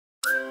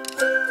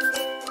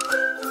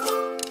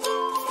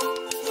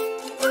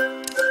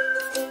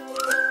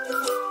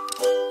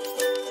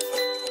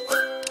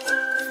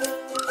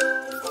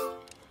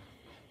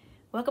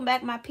welcome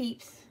back, my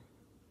peeps.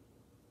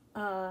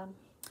 I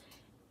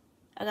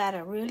got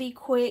a really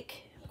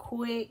quick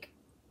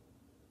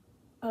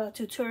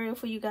tutorial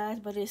for you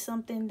guys, but it's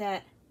something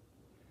that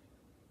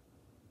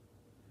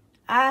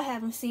I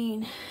haven't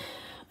seen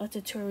a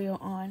tutorial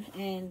on.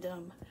 And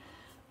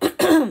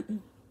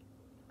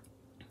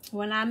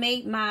when I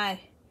made my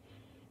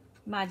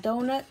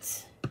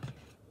donuts,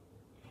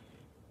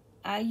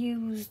 I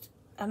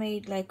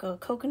made like a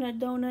coconut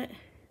donut.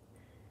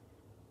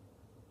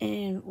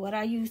 And what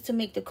I used to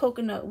make the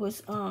coconut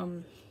was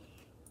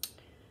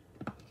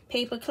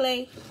paper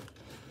clay.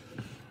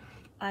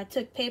 I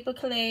took paper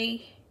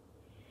clay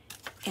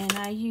and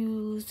I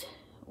used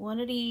one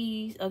of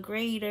these, a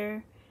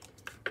grater,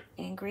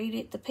 and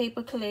grated the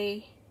paper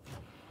clay,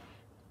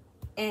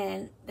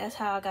 and that's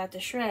how I got the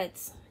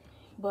shreds.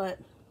 But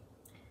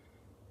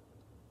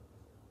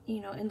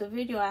you know, in the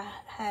video I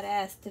had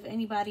asked if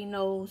anybody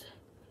knows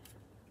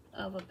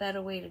of a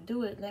better way to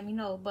do it, let me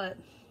know. But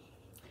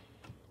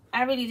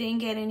I really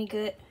didn't get any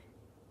good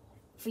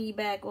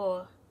feedback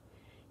or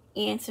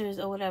answers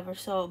or whatever.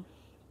 So,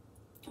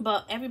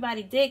 but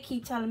everybody did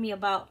keep telling me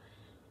about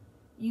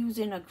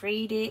using a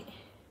grated,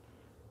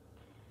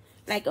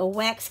 like a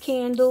wax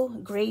candle,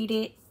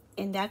 grated,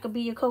 and that could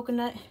be your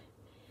coconut.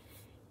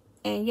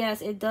 And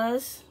yes, it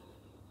does,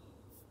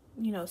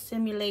 you know,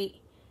 simulate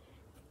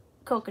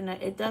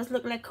coconut. It does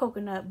look like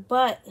coconut,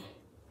 but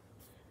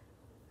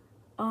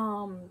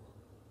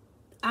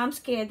I'm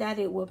scared that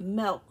it would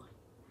melt.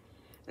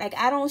 Like,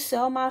 I don't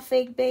sell my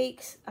fake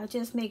bakes. I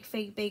just make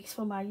fake bakes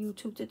for my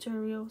YouTube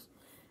tutorials.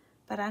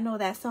 But I know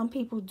that some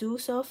people do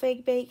sell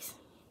fake bakes.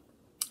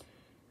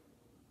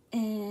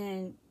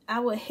 And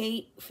I would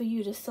hate for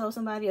you to sell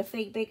somebody a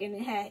fake bake and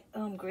it had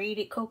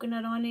grated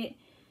coconut on it.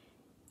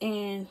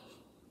 And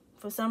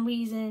for some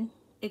reason,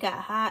 it got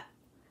hot.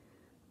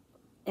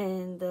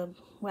 And the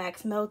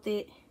wax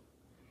melted.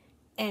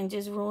 And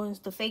just ruins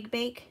the fake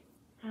bake.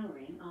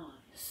 Powering on.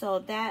 So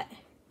that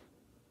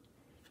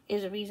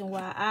is a reason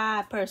why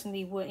I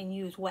personally wouldn't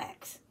use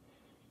wax.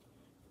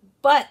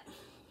 But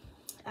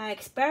I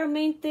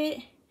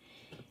experimented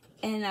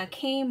and I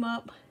came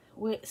up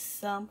with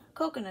some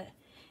coconut.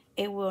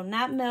 It will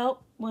not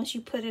melt once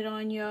you put it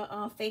on your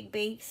fake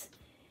bakes,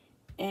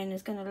 and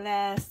it's gonna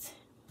last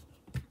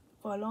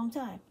for a long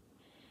time.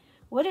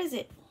 What is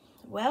it?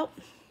 Well,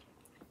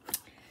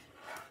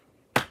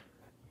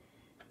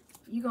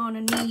 you're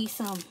gonna need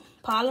some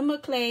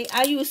polymer clay.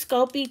 I use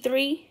Sculpey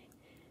 3.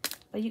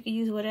 But you can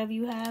use whatever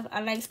you have.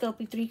 I like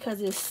Sculpey 3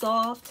 because it's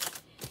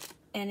soft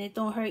and it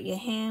don't hurt your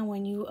hand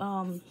when you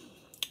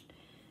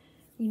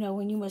you know,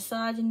 when you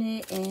massaging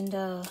it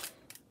and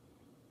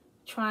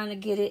trying to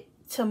get it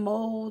to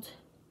mold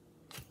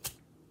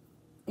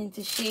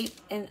into shape.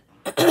 And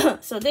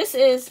so this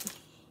is,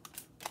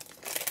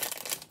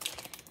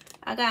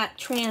 I got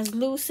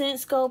translucent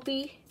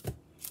Sculpey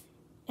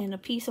and a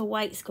piece of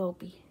white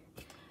Sculpey.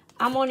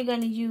 I'm only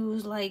gonna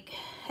use like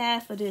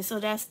half of this,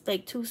 so that's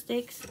like 2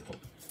 sticks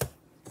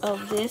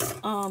of this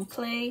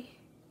clay,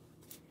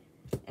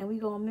 and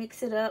we're gonna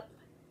mix it up.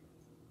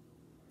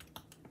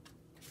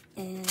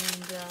 And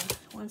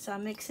once I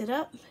mix it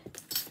up,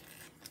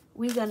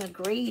 we're gonna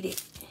grate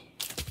it,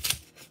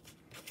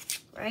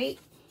 right?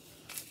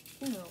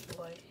 Oh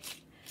boy.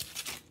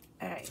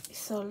 All right,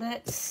 so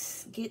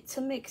let's get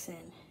to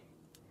mixing.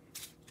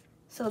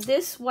 So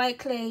this white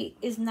clay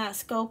is not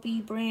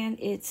Sculpey brand,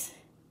 it's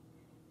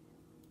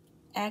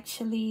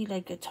actually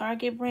like a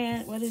Target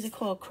brand. What is it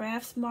called?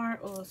 Craft Smart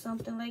or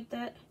something like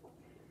that.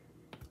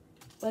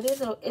 But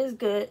it's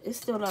good. It's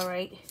still all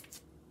right.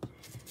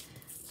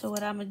 So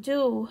what I'm gonna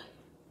do,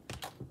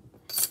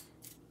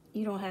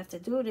 you don't have to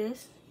do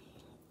this,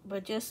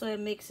 but just so it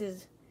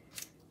mixes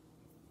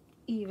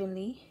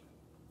evenly,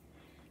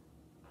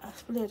 I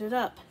split it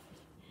up.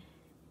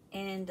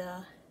 And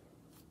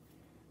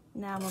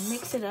now I'm gonna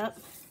mix it up.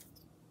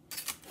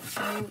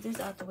 I'll move this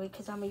out the way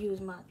because I'm gonna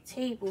use my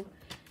table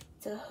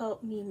to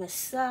help me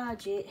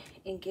massage it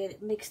and get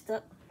it mixed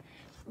up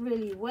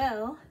really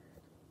well.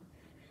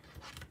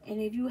 And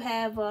if you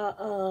have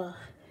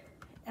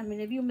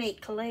if you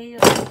make clay,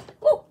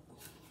 oh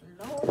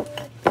Lord,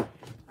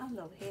 I'm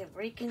over here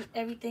breaking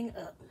everything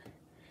up.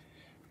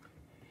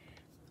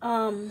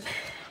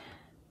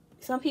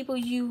 Some people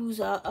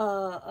use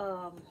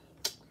a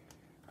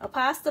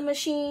pasta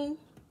machine,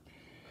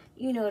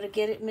 you know, to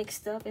get it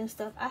mixed up and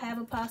stuff. I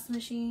have a pasta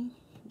machine,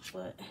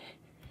 but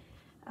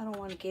I don't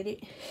want to get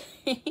it.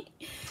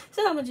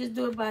 So I'm going to just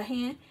do it by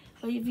hand.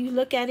 But if you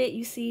look at it,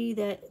 you see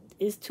that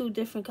it's 2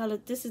 different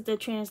colors. This is the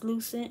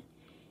translucent,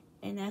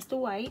 and that's the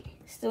white.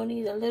 Still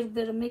need a little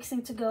bit of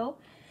mixing to go.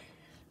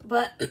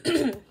 But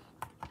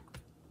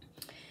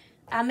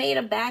I made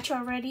a batch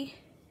already,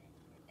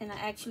 and I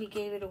actually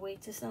gave it away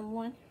to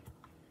someone.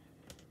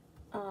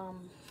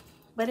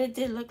 But it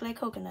did look like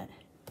coconut.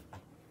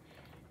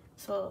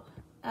 So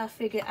I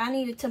figured I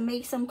needed to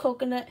make some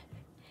coconut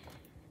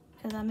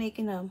because I'm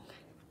making a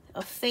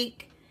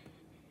fake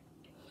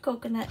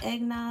coconut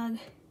eggnog,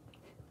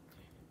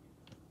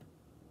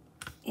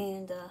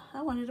 and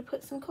I wanted to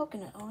put some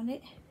coconut on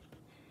it.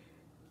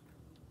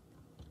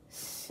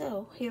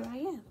 So here I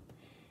am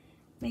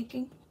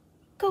making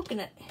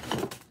coconut.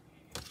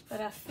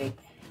 But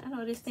I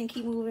know this thing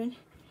keep moving.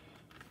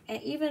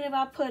 And even if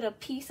I put a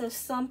piece of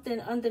something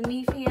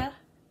underneath here,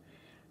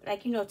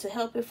 like, you know, to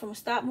help it from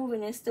stop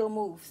moving, it still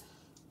moves.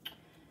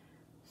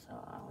 So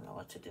I don't know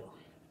what to do.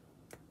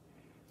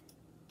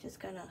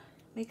 Just gonna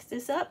mix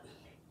this up.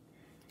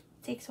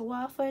 Takes a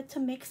while for it to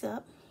mix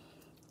up.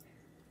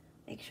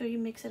 Make sure you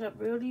mix it up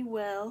really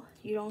well.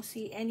 You don't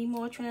see any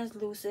more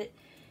translucent,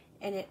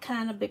 and it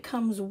kind of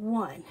becomes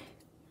one,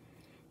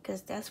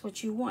 because that's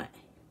what you want,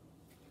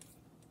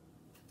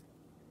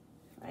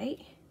 right?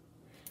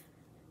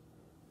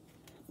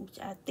 Which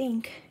I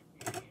think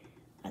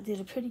I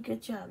did a pretty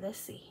good job. Let's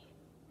see.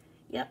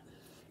 Yep.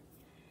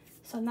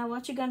 So now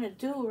what you're gonna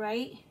do,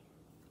 right,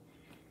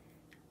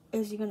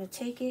 is you're gonna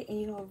take it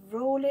and you're gonna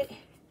roll it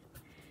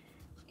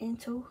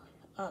into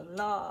a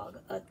log,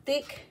 a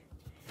thick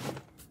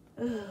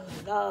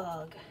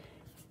log.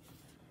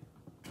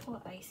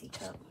 Poor icy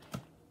cup.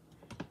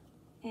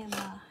 And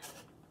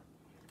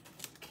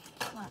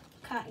my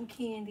cotton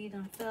candy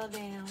done fell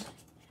down.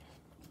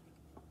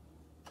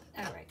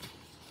 All right.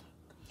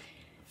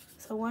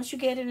 So once you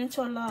get it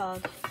into a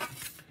log,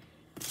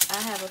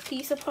 I have a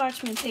piece of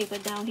parchment paper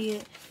down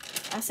here.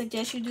 I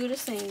suggest you do the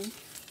same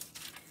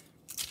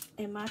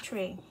in my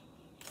tray.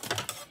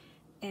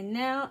 And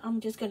now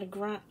I'm just gonna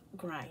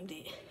grind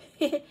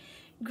it.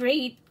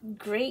 grate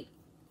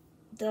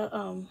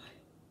the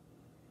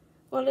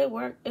well,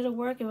 it'll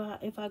work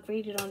if I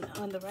grate it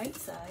on the right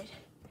side.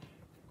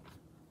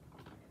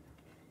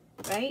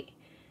 Right?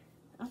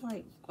 I'm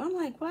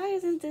like, why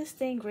isn't this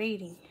thing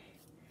grating?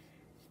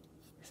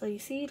 So you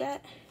see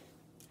that?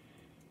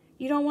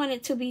 You don't want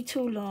it to be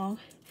too long.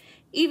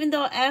 Even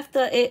though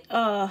after it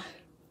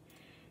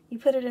you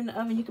put it in the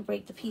oven, you can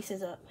break the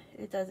pieces up.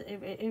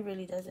 It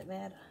really doesn't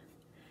matter.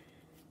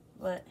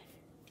 But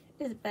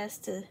it's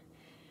best to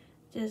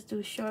just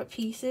do short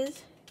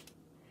pieces.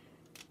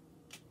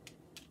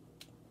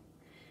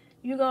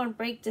 You're gonna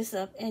break this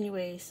up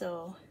anyway,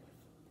 so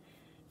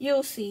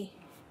you'll see.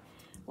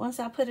 Once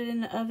I put it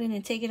in the oven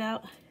and take it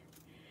out,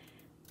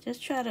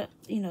 just try to,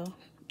 you know,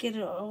 get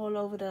it all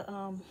over the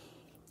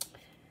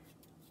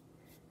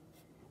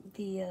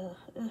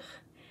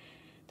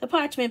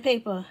parchment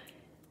paper.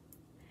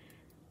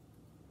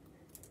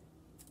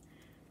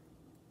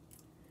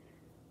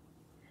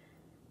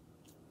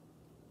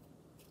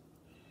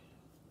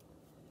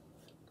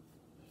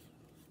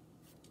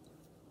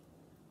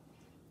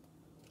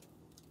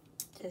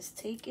 Just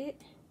take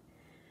it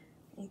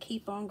and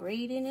keep on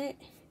grating it.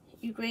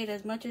 You grate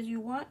as much as you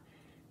want,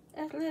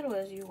 as little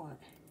as you want.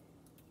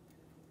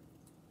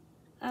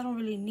 I don't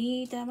really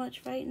need that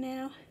much right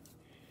now.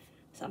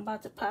 So I'm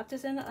about to pop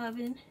this in the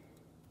oven.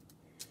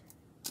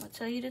 I'm gonna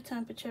tell you the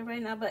temperature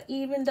right now, but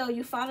even though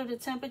you follow the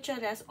temperature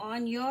that's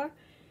on your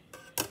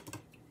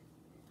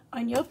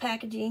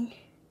packaging,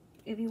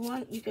 if you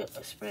want, you could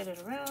spread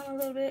it around a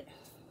little bit.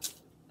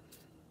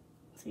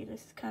 See,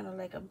 this is kind of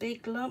like a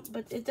big lump,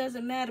 but it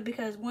doesn't matter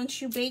because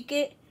once you bake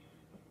it,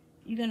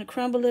 you're gonna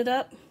crumble it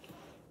up,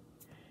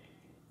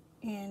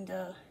 and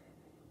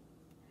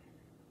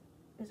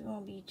it's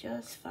gonna be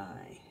just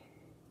fine.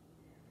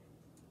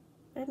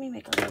 Let me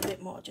make a little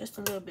bit more, just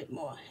a little bit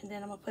more, and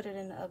then I'm gonna put it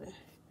in the oven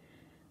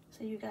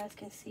so you guys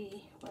can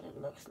see what it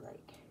looks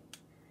like.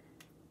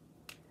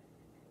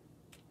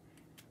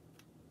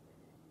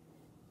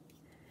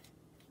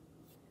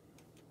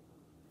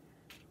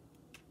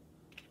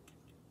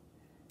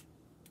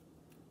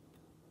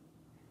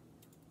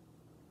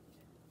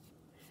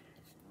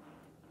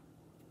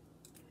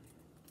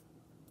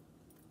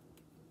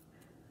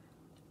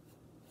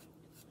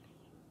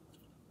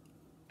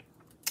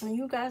 And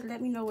you guys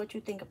let me know what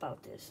you think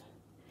about this.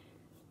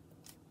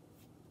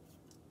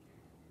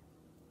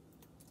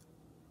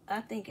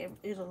 I think it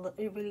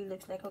really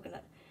looks like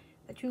coconut.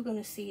 But you're going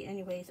to see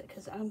anyways,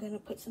 because I'm going to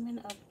put some in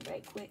the oven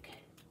right quick.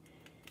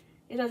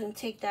 It doesn't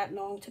take that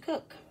long to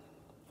cook.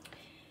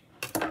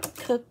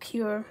 Cook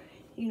your,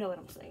 you know what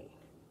I'm saying.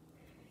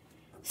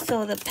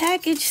 So the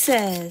package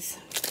says,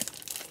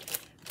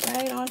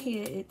 right on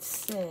here it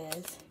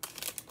says,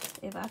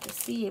 if I could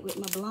see it with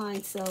my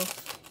blind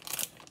self,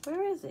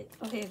 where is it?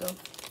 Oh, here you go.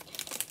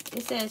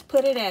 It says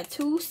put it at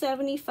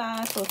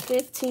 275 for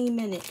 15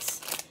 minutes.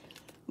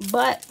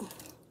 But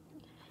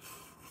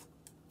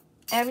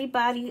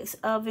everybody's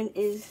oven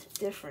is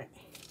different.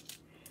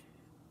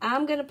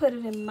 I'm going to put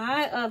it in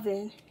my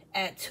oven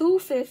at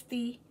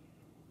 250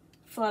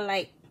 for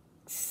like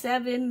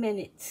 7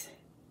 minutes.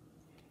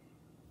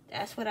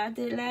 That's what I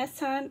did last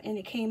time, and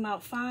it came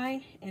out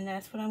fine. And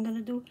that's what I'm going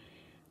to do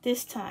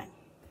this time.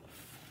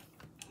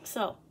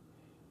 So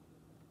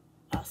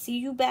I'll see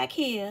you back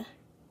here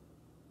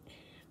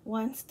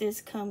once this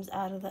comes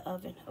out of the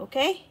oven,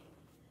 okay?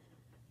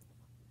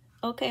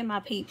 Okay, my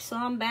peeps, so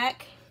I'm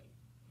back.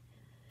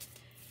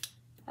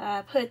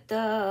 I put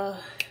the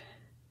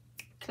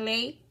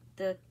clay,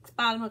 the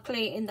polymer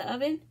clay in the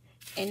oven,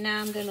 and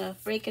now I'm gonna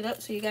break it up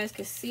so you guys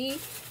can see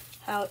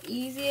how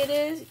easy it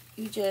is.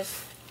 You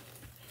just,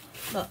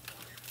 look,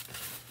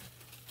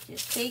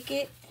 just take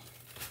it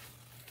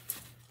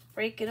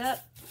break it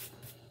up.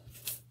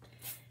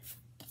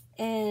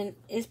 And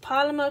is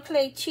polymer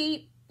clay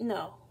cheap?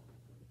 No.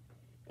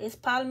 Is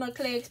polymer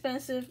clay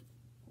expensive?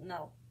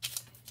 No.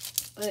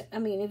 But I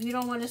mean, if you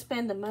don't want to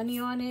spend the money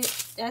on it,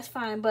 that's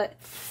fine. But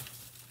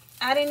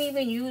I didn't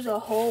even use a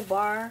whole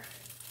bar.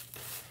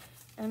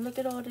 And look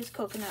at all this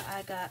coconut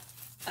I got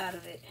out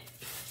of it.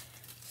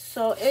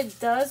 So it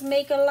does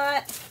make a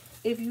lot.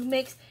 If you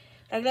mix,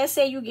 like let's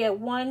say you get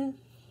one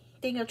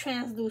thing of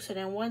translucent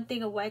and one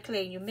thing of white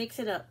clay and you mix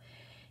it up,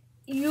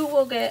 you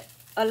will get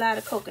a lot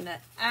of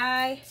coconut.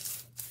 I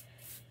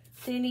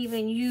didn't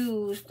even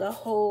use the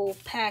whole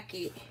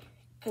packet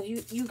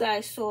because you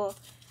guys saw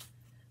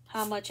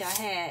how much I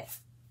had,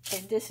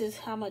 and this is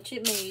how much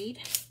it made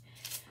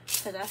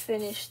because I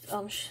finished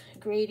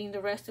grating the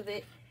rest of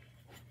it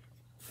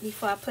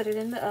before I put it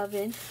in the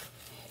oven.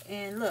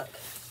 And look.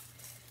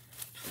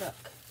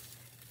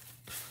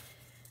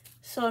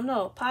 So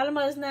no,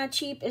 polymer is not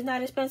cheap. It's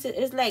not expensive.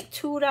 It's like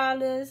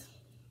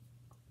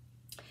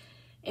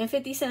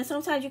 $2.50.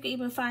 Sometimes you can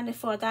even find it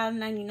for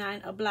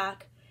 $1.99 a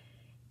block.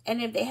 And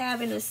if they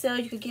have it in a sale,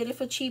 you could get it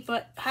for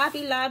cheaper.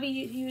 Hobby Lobby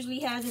usually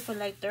has it for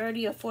like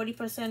 30 or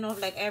 40%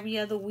 off like every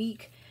other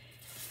week.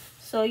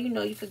 So, you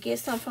know, you could get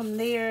some from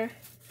there.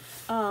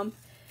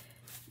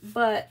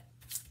 But,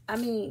 I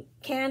mean,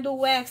 candle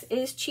wax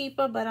is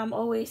cheaper, but I'm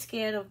always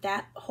scared of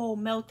that whole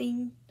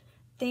melting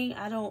thing.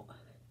 I don't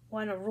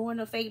want to ruin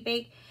a fake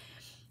bake.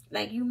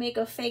 Like, you make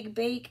a fake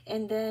bake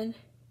and then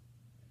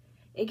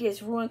it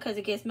gets ruined because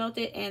it gets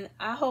melted. And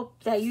I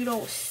hope that you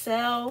don't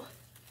sell,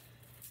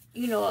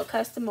 you know, a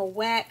customer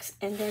wax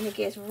and then it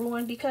gets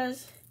ruined,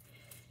 because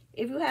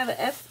if you have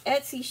an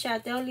Etsy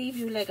shop, they'll leave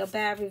you like a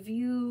bad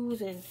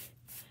reviews, and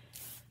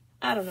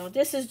I don't know.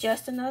 This is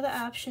just another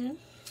option.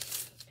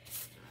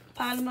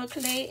 Polymer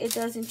clay, it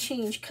doesn't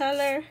change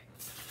color,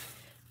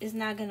 it's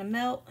not gonna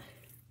melt,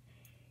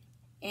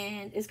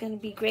 and it's gonna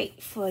be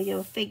great for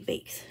your fake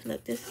bakes.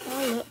 Look, this is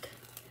how it look.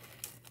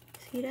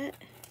 See that?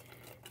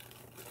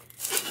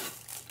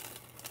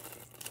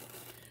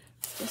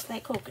 Just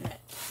like coconut.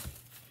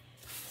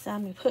 So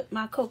I'm going to put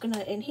my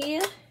coconut in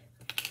here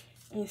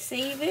and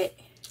save it.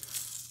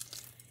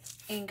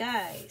 And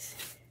guys,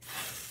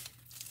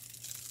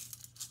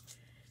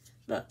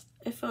 look,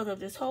 it filled up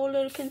this whole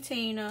little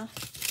container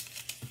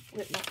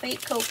with my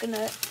fake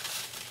coconut,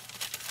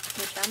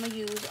 which I'm going to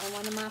use on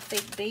one of my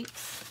fake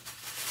bakes.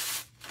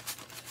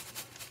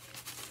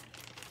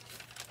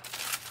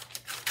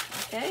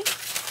 Okay.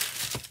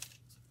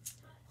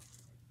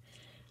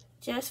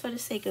 Just for the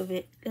sake of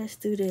it, let's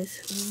do this.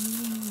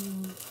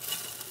 Ooh.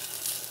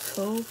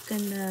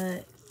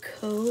 Coconut.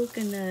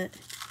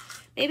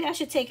 Maybe I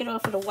should take it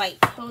off of the white.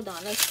 Hold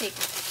on, let's take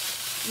it.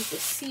 You can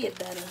see it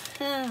better.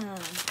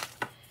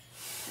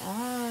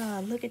 Ah,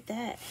 look at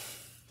that.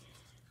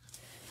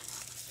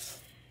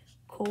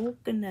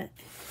 Coconut.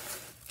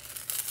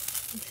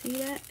 You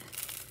see that?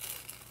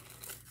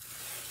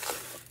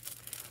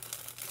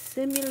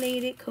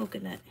 Simulated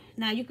coconut.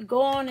 Now you could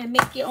go on and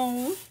make your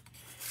own.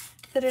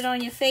 Put it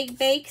on your fake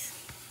bakes.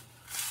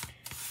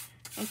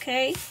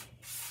 Okay.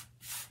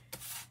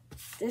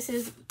 This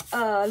is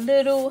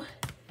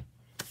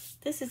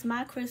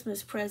my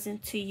Christmas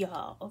present to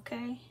y'all,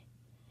 okay?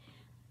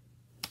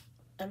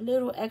 A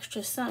little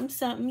extra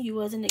something. You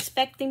wasn't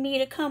expecting me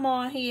to come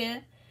on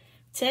here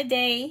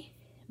today,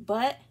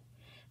 but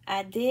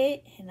I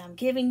did, and I'm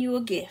giving you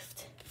a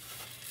gift.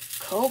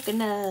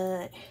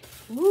 Coconut.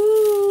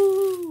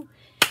 Woo!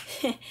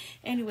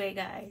 Anyway,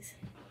 guys,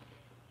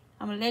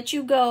 I'm gonna let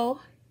you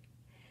go,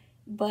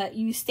 but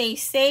you stay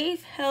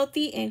safe,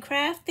 healthy, and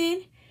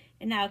crafting.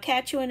 And I'll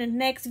catch you in the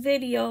next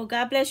video.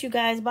 God bless you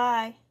guys.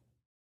 Bye.